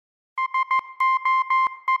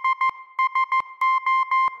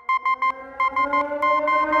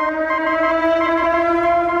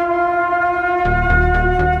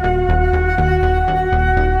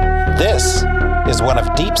This is one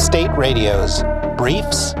of Deep State Radio's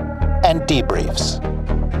briefs and debriefs.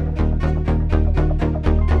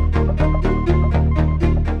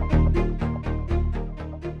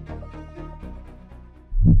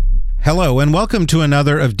 Hello, and welcome to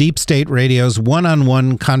another of Deep State Radio's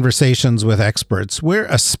one-on-one conversations with experts. We're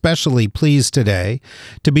especially pleased today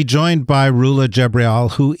to be joined by Rula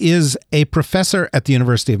Jebreal, who is a professor at the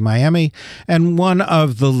University of Miami and one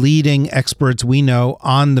of the leading experts we know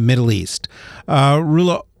on the Middle East.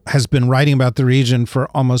 Rula has been writing about the region for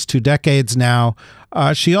almost 2 decades now.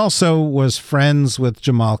 She also was friends with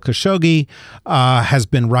Jamal Khashoggi, has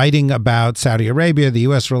been writing about Saudi Arabia, the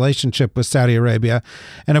U.S. relationship with Saudi Arabia.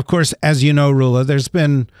 And of course, as you know, Rula, there's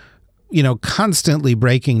been, constantly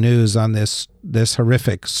breaking news on this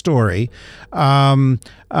horrific story. But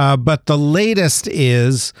the latest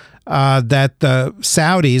is that the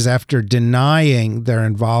Saudis, after denying their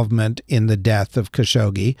involvement in the death of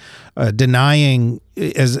Khashoggi, denying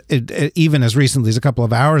even as recently as a couple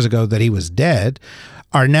of hours ago that he was dead,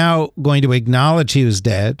 are now going to acknowledge he was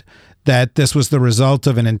dead, that this was the result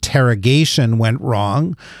of an interrogation went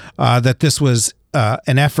wrong, that this was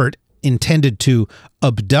an effort intended to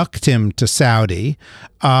abduct him to Saudi,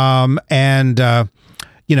 there's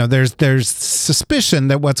suspicion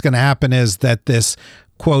that what's going to happen is that this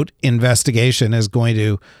quote investigation is going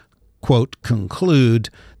to quote conclude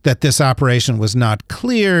that this operation was not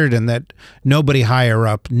cleared and that nobody higher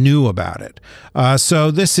up knew about it. So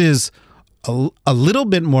this is a little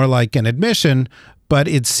bit more like an admission, but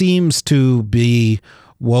it seems to be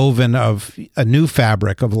woven of a new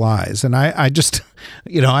fabric of lies. And I just,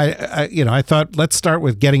 I thought let's start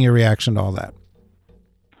with getting your reaction to all that.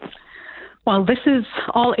 Well, this is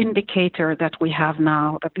all indicator that we have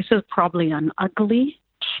now that this is probably an ugly,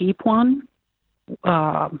 cheap one,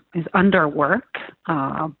 is under work,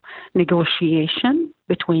 negotiation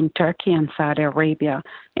between Turkey and Saudi Arabia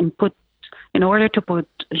in order to put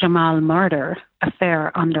Jamal murder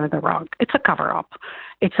affair under the rug. It's a cover-up.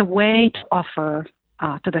 It's a way to offer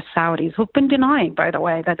to the Saudis, who've been denying, by the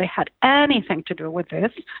way, that they had anything to do with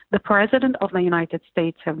this. The President of the United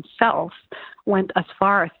States himself went as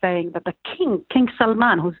far as saying that the King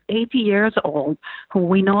Salman, who's 80 years old, who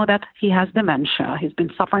we know that he has dementia, he's been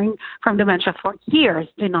suffering from dementia for years,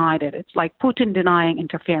 denied it. It's like Putin denying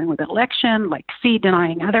interfering with the election, like Xi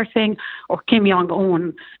denying other things, or Kim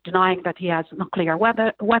Jong-un denying that he has nuclear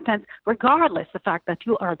weapons. Regardless, the fact that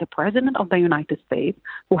you are the President of the United States,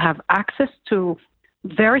 who have access to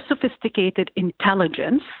very sophisticated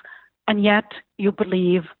intelligence, and yet you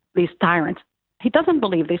believe these tyrants. He doesn't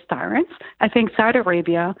believe these tyrants. I think Saudi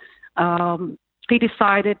Arabia, he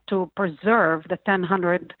decided to preserve the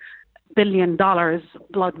 $100 billion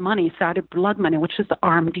blood money, Saudi blood money, which is the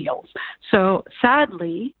arm deals. So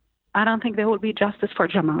sadly, I don't think there will be justice for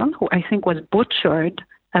Jamal, who I think was butchered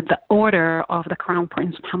at the order of the Crown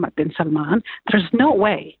Prince Mohammed bin Salman. There's no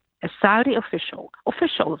way a Saudi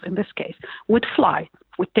officials in this case, would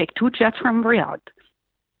take 2 jets from Riyadh,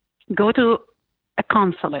 go to a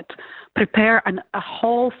consulate, prepare a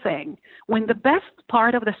whole thing, when the best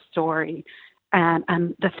part of the story and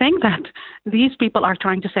the thing that these people are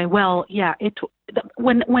trying to say, well, yeah,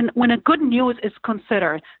 when a good news is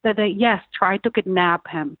considered that they, yes, tried to kidnap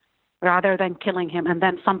him rather than killing him and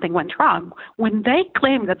then something went wrong, when they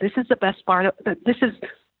claim that this is the best part of that, this is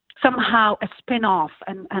somehow a spin-off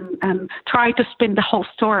and try to spin the whole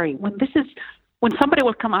story. When somebody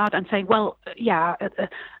will come out and say, well, yeah,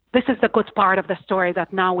 this is the good part of the story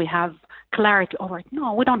that now we have clarity over it.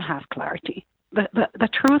 No, we don't have clarity. The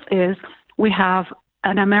truth is we have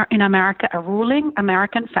in America a ruling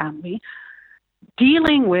American family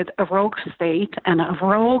dealing with a rogue state and a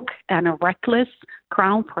rogue and a reckless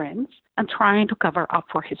crown prince and trying to cover up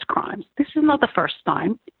for his crimes. This is not the first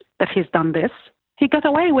time that he's done this. He got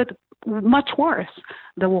away with much worse.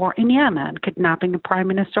 The war in Yemen, kidnapping the Prime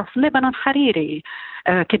Minister of Lebanon, Hariri,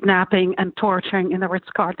 kidnapping and torturing in the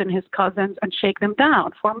Ritz-Carlton his cousins and shake them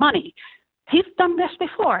down for money. He's done this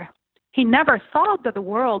before. He never thought that the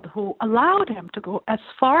world who allowed him to go as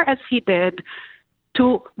far as he did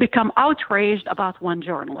to become outraged about one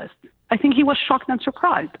journalist. I think he was shocked and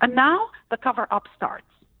surprised. And now the cover-up starts.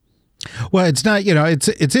 Well, it's not,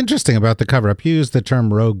 it's interesting about the cover-up. You used the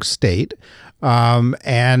term rogue state.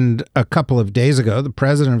 And a couple of days ago, the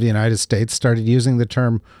President of the United States started using the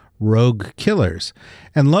term rogue killers.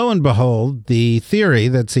 And lo and behold, the theory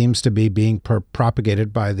that seems to be being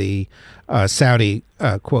propagated by the Saudi,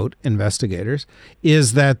 quote, investigators,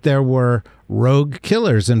 is that there were rogue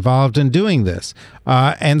killers involved in doing this.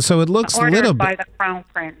 And so it looks a little bit... Ordered by the Crown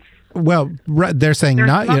Prince. Well, they're saying There's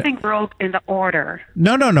not nothing wrote in the order.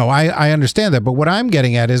 No. I understand that. But what I'm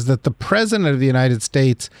getting at is that the president of the United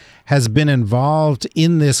States has been involved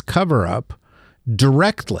in this cover-up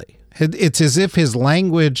directly. It's as if his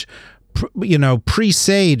language,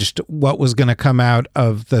 presaged what was going to come out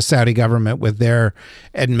of the Saudi government with their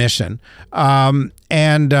admission. On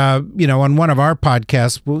one of our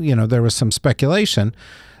podcasts, there was some speculation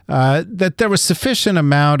that there was sufficient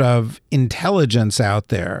amount of intelligence out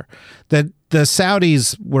there that the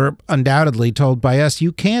Saudis were undoubtedly told by us,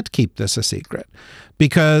 you can't keep this a secret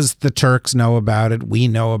because the Turks know about it. We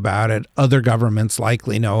know about it. Other governments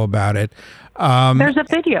likely know about it. There's a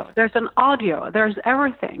video. There's an audio. There's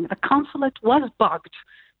everything. The consulate was bugged.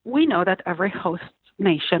 We know that every host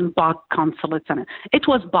nation bugged consulates, and it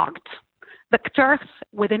was bugged. The Turks,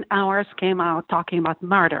 within hours, came out talking about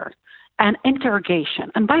murder and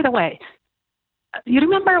interrogation. And by the way, you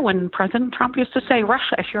remember when President Trump used to say,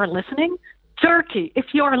 Russia, if you're listening, Turkey,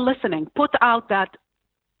 if you're listening, put out that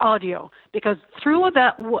audio, because through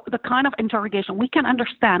the kind of interrogation, we can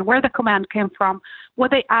understand where the command came from, what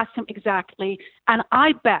they asked him exactly. And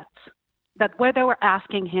I bet that where they were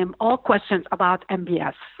asking him all questions about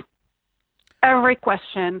MBS, every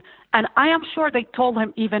question. And I am sure they told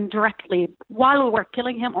him even directly while we were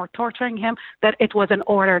killing him or torturing him that it was an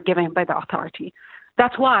order given by the authority.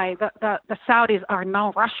 That's why the Saudis are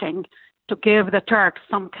now rushing to give the Turks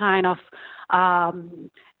some kind of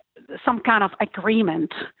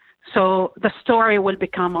agreement. So the story will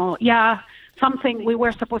become, something, we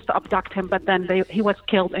were supposed to abduct him, but then he was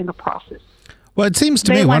killed in the process. Well, it seems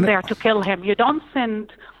to me they went there to kill him. You don't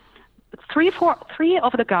send three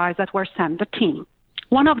of the guys that were sent, the team.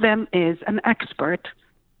 One of them is an expert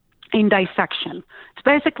in dissection. It's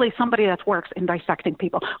basically somebody that works in dissecting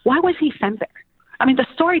people. Why was he sent there? I mean, the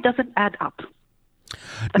story doesn't add up.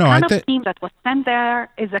 The team that was sent there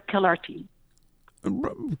is a killer team.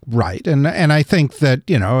 Right. And I think that,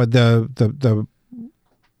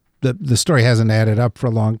 the story hasn't added up for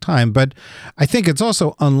a long time, but I think it's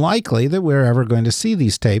also unlikely that we're ever going to see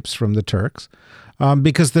these tapes from the Turks,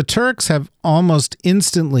 because the Turks have almost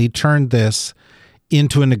instantly turned this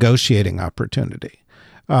into a negotiating opportunity.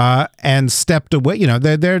 And stepped away.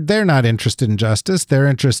 They're not interested in justice. They're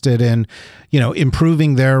interested in,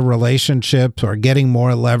 improving their relationships or getting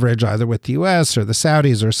more leverage either with the U.S. or the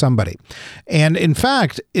Saudis or somebody. And in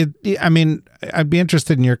fact, I'd be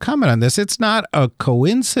interested in your comment on this. It's not a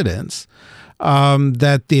coincidence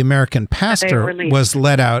that the American pastor was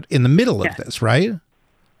let out in the middle of this, right?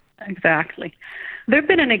 Exactly. There's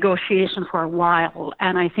been a negotiation for a while,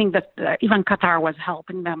 and I think that even Qatar was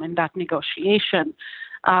helping them in that negotiation.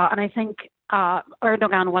 And I think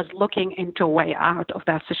Erdogan was looking into a way out of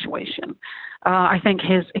that situation. I think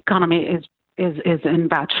his economy is in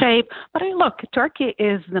bad shape. But look, Turkey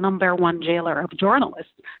is the number one jailer of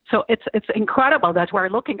journalists. So it's incredible that we're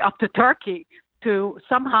looking up to Turkey to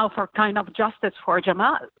somehow for kind of justice for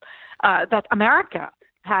Jamal. That America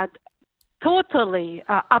had totally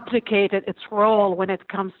abdicated its role when it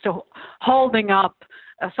comes to holding up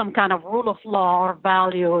some kind of rule of law or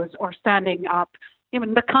values or standing up.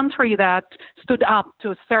 Even the country that stood up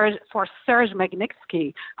for Sergei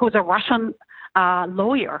Magnitsky, who's a Russian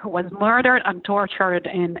lawyer who was murdered and tortured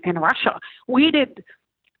in Russia. We did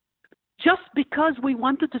just because we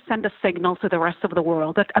wanted to send a signal to the rest of the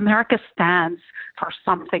world that America stands for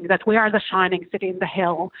something, that we are the shining city in the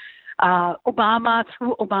hill. Obama,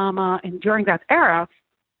 and during that era,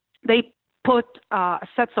 they put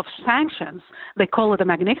sets of sanctions, they call it the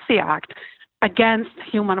Magnitsky Act, against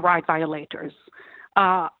human rights violators.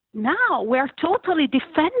 Now we're totally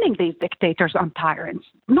defending these dictators and tyrants,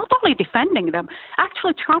 not only defending them.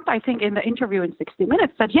 Actually, Trump, I think, in the interview in 60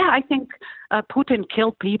 Minutes said, I think Putin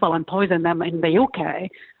killed people and poisoned them in the UK.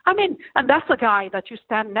 I mean, and that's the guy that you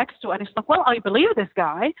stand next to, and it's like, well, I believe this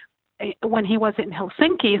guy. When he was in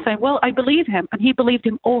Helsinki, saying, well, I believe him, and he believed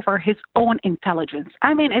him over his own intelligence.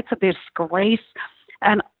 I mean, it's a disgrace.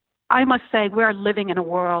 And I must say, we're living in a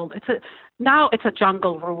world, now it's a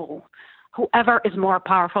jungle rule. Whoever is more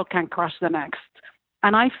powerful can crush the next.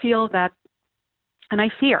 And I feel that, and I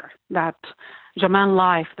fear that Jamal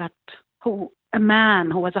Life, a man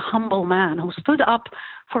who was a humble man, who stood up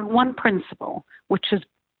for one principle, which is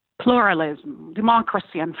pluralism,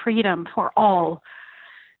 democracy, and freedom for all,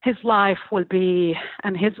 his life will be,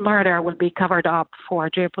 and his murder will be covered up for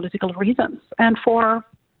geopolitical reasons and for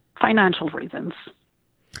financial reasons.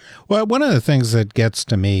 Well, one of the things that gets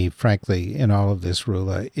to me, frankly, in all of this,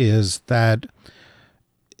 Rula, is that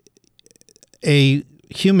a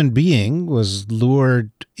human being was lured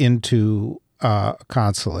into a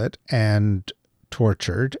consulate and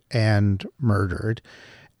tortured and murdered.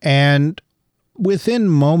 And within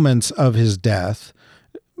moments of his death,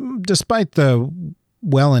 despite the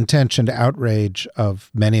well-intentioned outrage of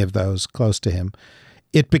many of those close to him,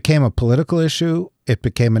 it became a political issue. It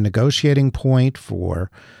became a negotiating point for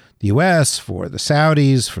the U.S., for the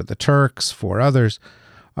Saudis, for the Turks, for others.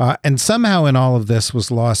 And somehow in all of this was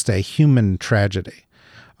lost a human tragedy.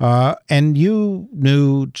 And you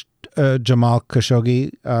knew Jamal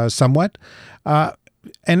Khashoggi somewhat.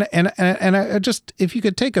 And I just, if you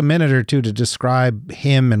could take a minute or two to describe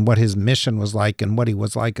him and what his mission was like and what he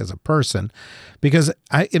was like as a person, because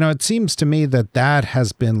it seems to me that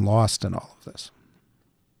has been lost in all of this.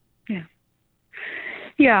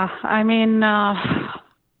 Yeah. I mean,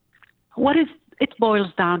 it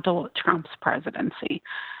boils down to Trump's presidency.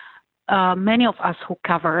 Many of us who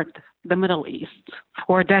covered the Middle East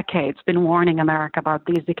for decades been warning America about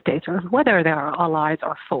these dictators, whether they are allies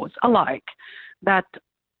or foes alike, that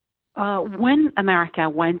when America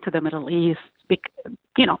went to the Middle East,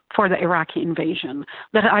 for the Iraqi invasion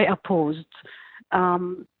that I opposed,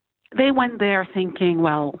 they went there thinking,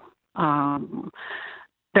 well,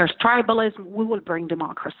 there's tribalism, we will bring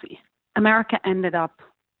democracy. America ended up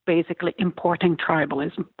basically importing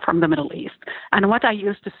tribalism from the Middle East. And what I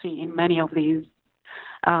used to see in many of these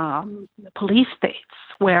police states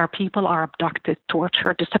where people are abducted,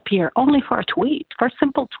 tortured, disappear only for a tweet, for a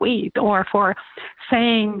simple tweet, or for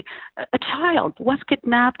saying a child was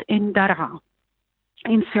kidnapped in Daraa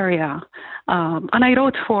in Syria. And I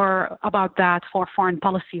wrote about that for foreign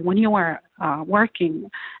policy when you were working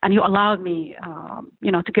and you allowed me,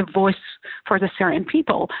 to give voice for the Syrian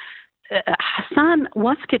people. Hassan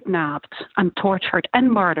was kidnapped and tortured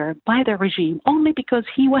and murdered by the regime only because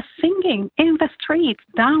he was singing in the streets,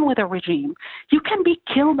 down with the regime. You can be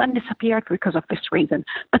killed and disappeared because of this reason.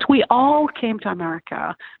 But we all came to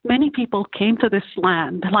America. Many people came to this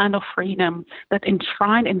land, the land of freedom that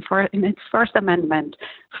enshrined in its First Amendment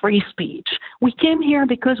free speech. We came here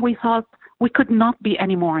because we thought we could not be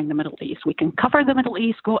anymore in the Middle East. We can cover the Middle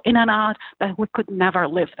East, go in and out, but we could never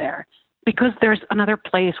live there. Because there's another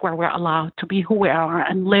place where we're allowed to be who we are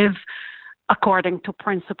and live according to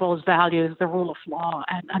principles, values, the rule of law,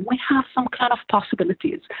 and we have some kind of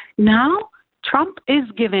possibilities. Now, Trump is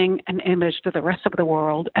giving an image to the rest of the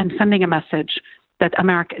world and sending a message that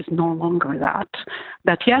America is no longer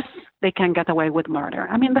that yes, they can get away with murder.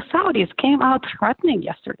 I mean, the Saudis came out threatening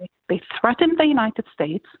yesterday. They threatened the United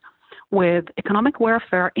States with economic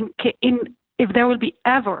warfare if there will be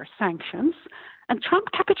ever sanctions. And Trump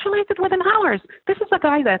capitulated within hours. This is a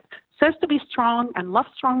guy that says to be strong and loves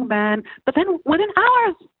strong men, but then within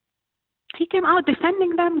hours, he came out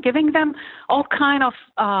defending them, giving them all kind of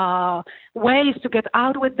ways to get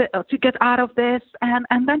out of this.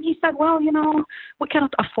 And then he said, well, we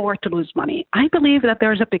cannot afford to lose money. I believe that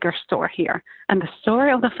there's a bigger story here. And the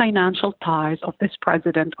story of the financial ties of this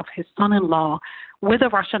president, of his son-in-law, with the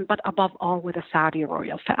Russian, but above all with the Saudi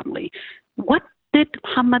royal family. What did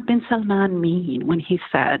Mohammed bin Salman mean when he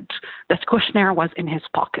said that Kushner was in his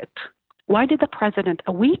pocket? Why did the president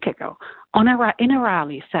a week ago in a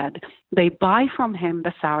rally said they buy from him,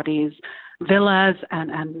 the Saudis, villas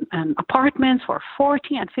and apartments for $40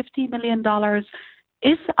 and $50 million?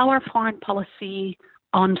 Is our foreign policy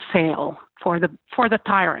on sale for the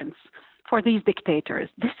tyrants, for these dictators?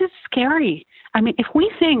 This is scary. I mean, if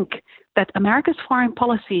we think that America's foreign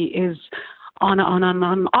policy is on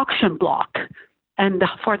an auction block, and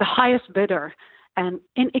for the highest bidder, and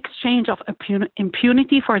in exchange of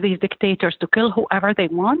impunity for these dictators to kill whoever they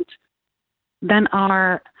want, then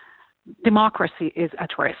our democracy is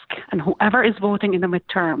at risk. And whoever is voting in the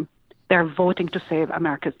midterm, they're voting to save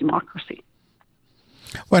America's democracy.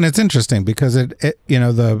 Well, and it's interesting because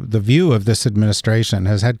the view of this administration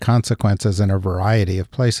has had consequences in a variety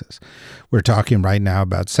of places. We're talking right now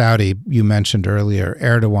about Saudi. You mentioned earlier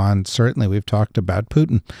Erdogan. Certainly, we've talked about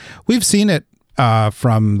Putin. We've seen it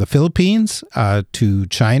from the Philippines to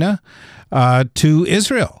China to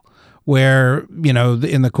Israel, where,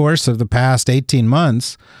 in the course of the past 18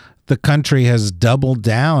 months, the country has doubled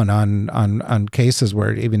down on cases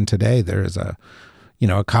where even today there is a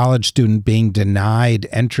college student being denied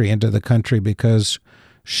entry into the country because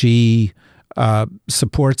she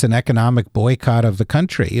supports an economic boycott of the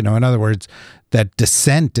country. In other words, that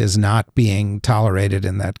dissent is not being tolerated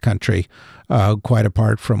in that country, quite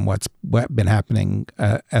apart from what's been happening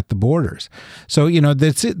at the borders. So,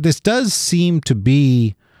 this does seem to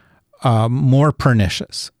be more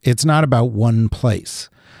pernicious. It's not about one place,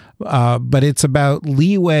 but it's about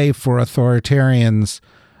leeway for authoritarians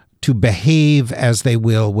to behave as they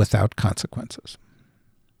will without consequences.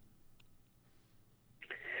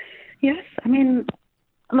 Yes, I mean,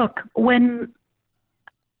 look, when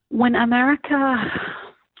When America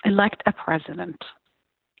elect a president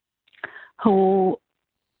who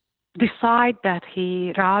decide that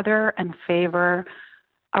he rather and favor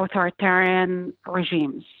authoritarian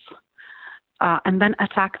regimes and then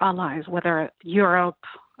attack allies, whether Europe,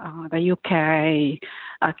 the UK,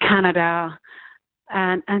 Canada,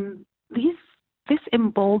 and this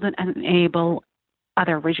embolden and enable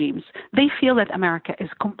other regimes. They feel that America is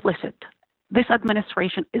complicit. This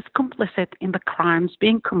administration is complicit in the crimes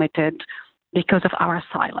being committed because of our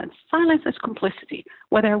silence. Silence is complicity,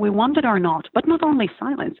 whether we want it or not, but not only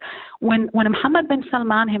silence. When Mohammed bin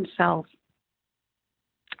Salman himself,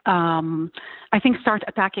 I think, started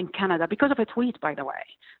attacking Canada because of a tweet, by the way.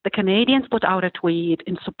 The Canadians put out a tweet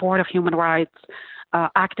in support of human rights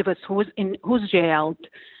activists who's jailed,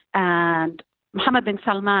 and Mohammed bin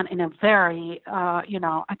Salman, in a very,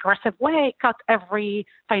 aggressive way, cut every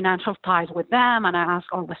financial ties with them and asked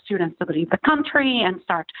all the students to leave the country and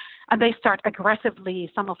they start aggressively,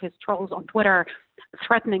 some of his trolls on Twitter,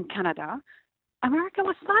 threatening Canada. America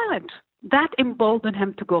was silent. That emboldened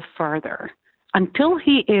him to go further until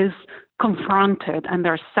he is confronted and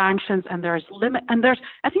there's sanctions and there's limit and there's.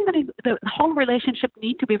 I think that the whole relationship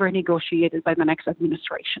need to be renegotiated by the next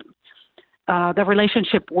administration. The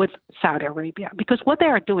relationship with Saudi Arabia, because what they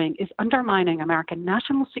are doing is undermining American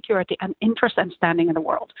national security and interest and standing in the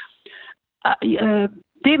world.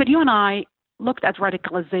 David, you and I looked at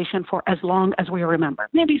radicalization for as long as we remember,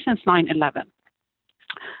 maybe since 9/11.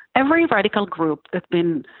 Every radical group that's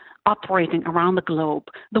been operating around the globe,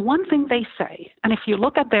 the one thing they say, and if you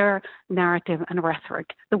look at their narrative and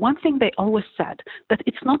rhetoric, the one thing they always said, that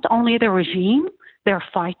it's not only the regime they're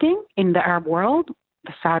fighting in the Arab world,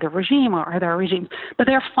 the Saudi regime or other regimes, but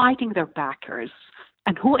they're fighting their backers.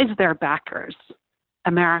 And who is their backers?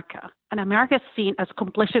 America. And America is seen as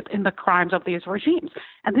complicit in the crimes of these regimes.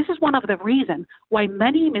 And this is one of the reasons why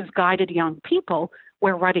many misguided young people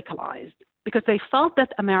were radicalized, because they felt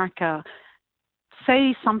that America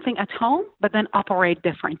say something at home, but then operate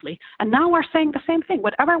differently. And now we're saying the same thing.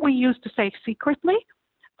 Whatever we used to say secretly,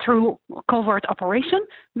 through covert operation,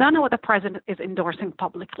 none of what the president is endorsing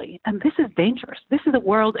publicly. And this is dangerous. This is a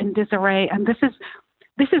world in disarray. And this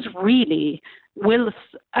is really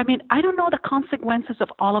I don't know the consequences of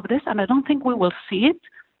all of this, and I don't think we will see it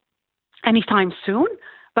anytime soon.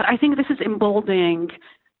 But I think this is emboldening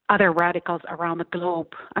other radicals around the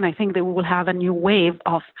globe. And I think that we will have a new wave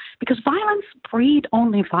because violence breeds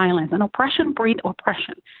only violence and oppression breeds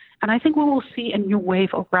oppression. And I think we will see a new wave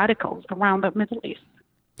of radicals around the Middle East.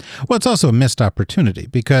 Well, it's also a missed opportunity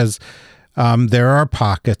because there are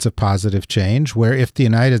pockets of positive change where if the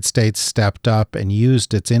United States stepped up and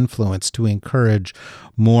used its influence to encourage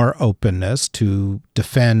more openness, to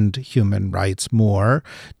defend human rights more,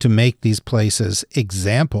 to make these places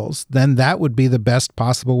examples, then that would be the best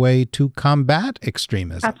possible way to combat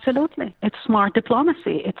extremism. Absolutely. It's smart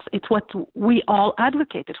diplomacy. It's what we all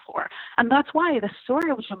advocated for. And that's why the story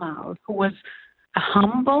of Jamal, who was a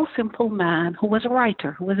humble, simple man who was a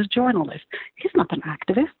writer, who was a journalist. He's not an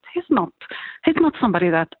activist. He's not somebody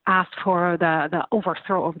that asked for the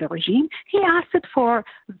overthrow of the regime. He asked it for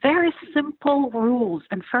very simple rules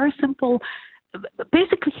and very simple.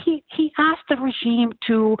 Basically, he asked the regime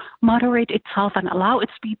to moderate itself and allow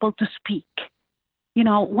its people to speak. You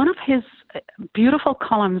know, one of his beautiful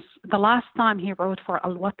columns, the last time he wrote for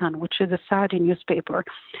Al Watan, which is a Saudi newspaper,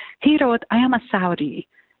 he wrote, "I am a Saudi."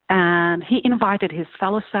 And he invited his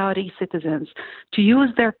fellow Saudi citizens to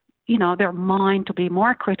use their mind to be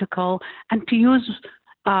more critical and to use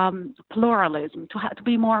pluralism, to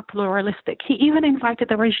be more pluralistic. He even invited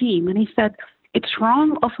the regime, and he said, it's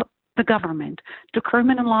wrong of the government to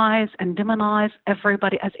criminalize and demonize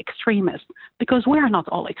everybody as extremists, because we are not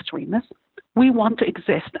all extremists. We want to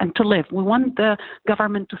exist and to live. We want the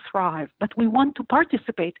government to thrive, but we want to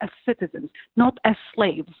participate as citizens, not as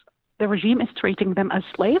slaves. The regime is treating them as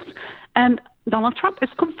slaves, and Donald Trump is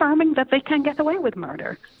confirming that they can get away with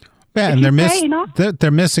murder. Yeah, and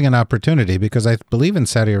they're missing an opportunity because I believe in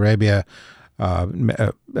Saudi Arabia,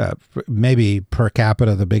 maybe per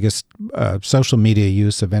capita the biggest social media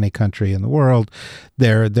use of any country in the world.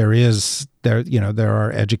 There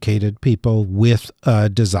are educated people with a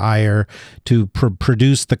desire to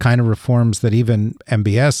produce the kind of reforms that even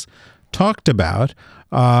MBS talked about,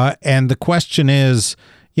 and the question is,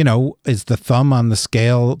 is the thumb on the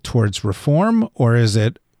scale towards reform, or is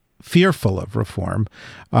it fearful of reform?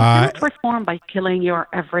 You cannot reform by killing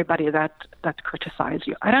everybody that criticize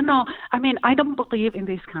you. I don't know. I mean, I don't believe in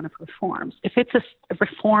these kind of reforms. If it's a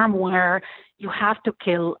reform where you have to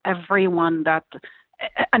kill everyone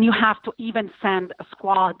and you have to even send a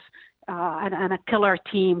squad and a killer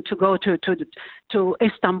team to go to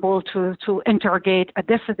Istanbul to interrogate a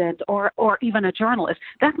dissident or even a journalist.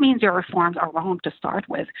 That means your reforms are wrong to start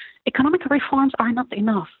with. Economic reforms are not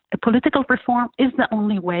enough. A political reform is the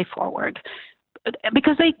only way forward,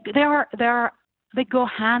 because they go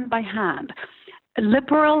hand by hand. A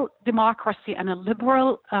liberal democracy and a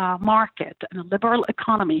liberal market and a liberal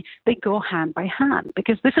economy, they go hand by hand,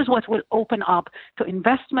 because this is what will open up to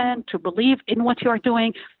investment, to believe in what you're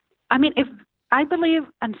doing. I mean, if I believe,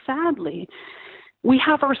 and sadly, we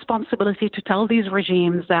have a responsibility to tell these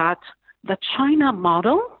regimes that the China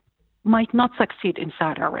model might not succeed in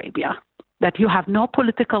Saudi Arabia, that you have no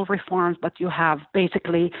political reforms, but you have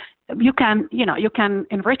basically, you can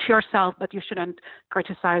enrich yourself, but you shouldn't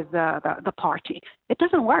criticize the party. It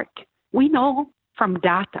doesn't work. We know from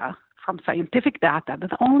data, from scientific data, that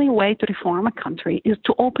the only way to reform a country is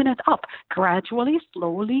to open it up gradually,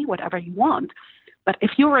 slowly, whatever you want. But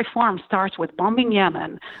if your reform starts with bombing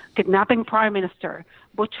Yemen, kidnapping prime minister,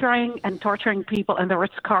 butchering and torturing people in the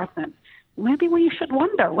Ritz-Carlton, maybe we should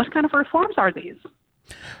wonder, what kind of reforms are these?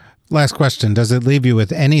 Last question. Does it leave you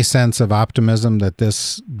with any sense of optimism that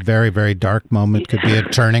this very, very dark moment could be a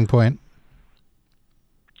turning point?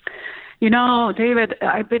 You know, David,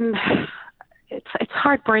 it's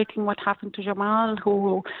heartbreaking what happened to Jamal,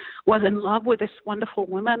 who was in love with this wonderful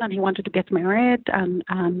woman and he wanted to get married. And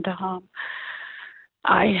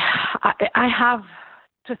I have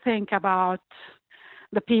to think about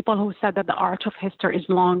the people who said that the arc of history is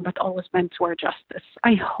long but always meant toward justice.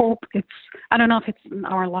 I hope I don't know if it's in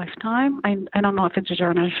our lifetime. I don't know if it's a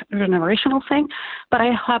generational thing, but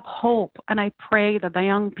I have hope and I pray that the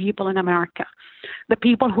young people in America, the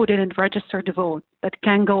people who didn't register to vote, that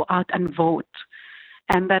can go out and vote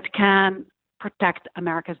and that can protect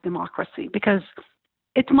America's democracy, because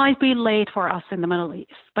it might be late for us in the Middle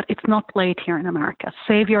East, but it's not late here in America.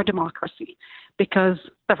 Save your democracy, because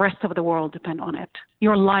the rest of the world depend on it.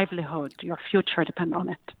 Your livelihood, your future depend on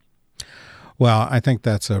it. Well, I think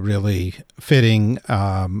that's a really fitting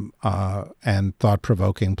and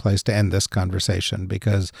thought-provoking place to end this conversation,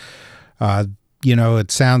 because it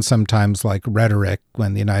sounds sometimes like rhetoric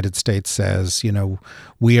when the United States says,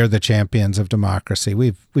 we are the champions of democracy.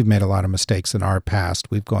 We've made a lot of mistakes in our past.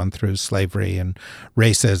 We've gone through slavery and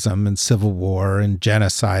racism and civil war and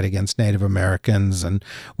genocide against Native Americans, and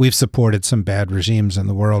we've supported some bad regimes in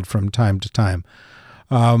the world from time to time.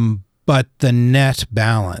 But the net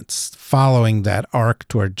balance following that arc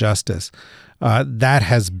toward justice, that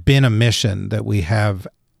has been a mission that we have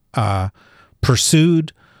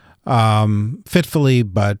pursued fitfully,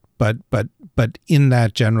 but in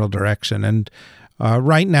that general direction. And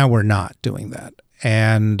right now we're not doing that.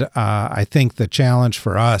 And I think the challenge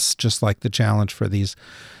for us, just like the challenge for these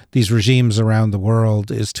regimes around the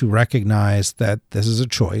world, is to recognize that this is a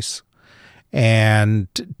choice, and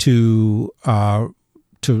to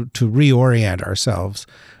reorient ourselves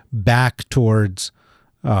back towards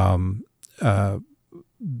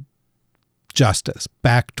justice,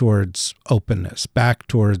 back towards openness, back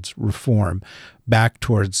towards reform, back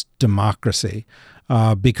towards democracy,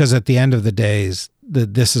 because at the end of the days,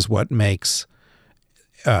 this is what makes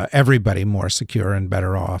everybody more secure and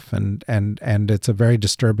better off. And it's a very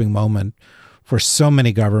disturbing moment for so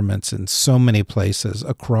many governments in so many places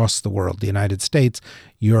across the world: the United States,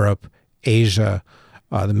 Europe, Asia,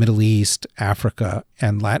 the Middle East, Africa,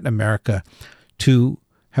 and Latin America, to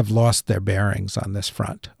have lost their bearings on this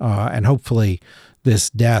front. And hopefully this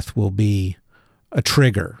death will be a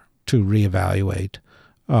trigger to reevaluate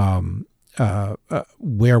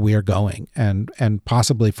where we are going, and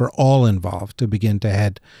possibly for all involved to begin to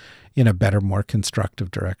head in a better, more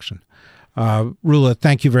constructive direction. Rula,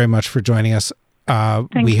 thank you very much for joining us.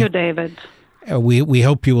 Thank you, David. We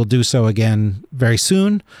hope you will do so again very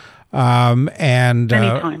soon.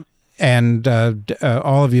 Anytime. And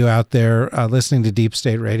all of you out there listening to Deep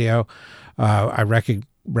State Radio, I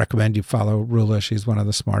recommend you follow Rula. She's one of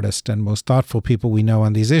the smartest and most thoughtful people we know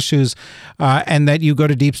on these issues, and that you go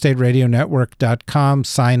to deepstateradionetwork.com,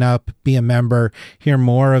 sign up, be a member, hear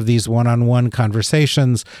more of these one-on-one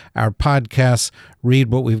conversations, our podcasts, read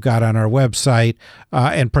what we've got on our website,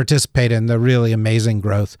 and participate in the really amazing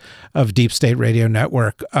growth of Deep State Radio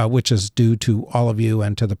Network, which is due to all of you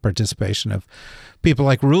and to the participation of people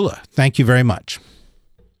like Rula. Thank you very much.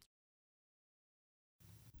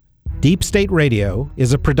 Deep State Radio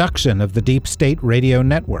is a production of the Deep State Radio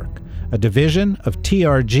Network, a division of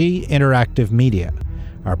TRG Interactive Media.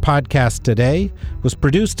 Our podcast today was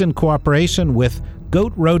produced in cooperation with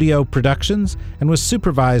Goat Rodeo Productions and was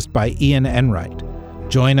supervised by Ian Enright.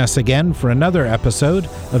 Join us again for another episode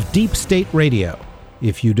of Deep State Radio.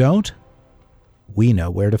 If you don't, we know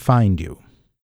where to find you.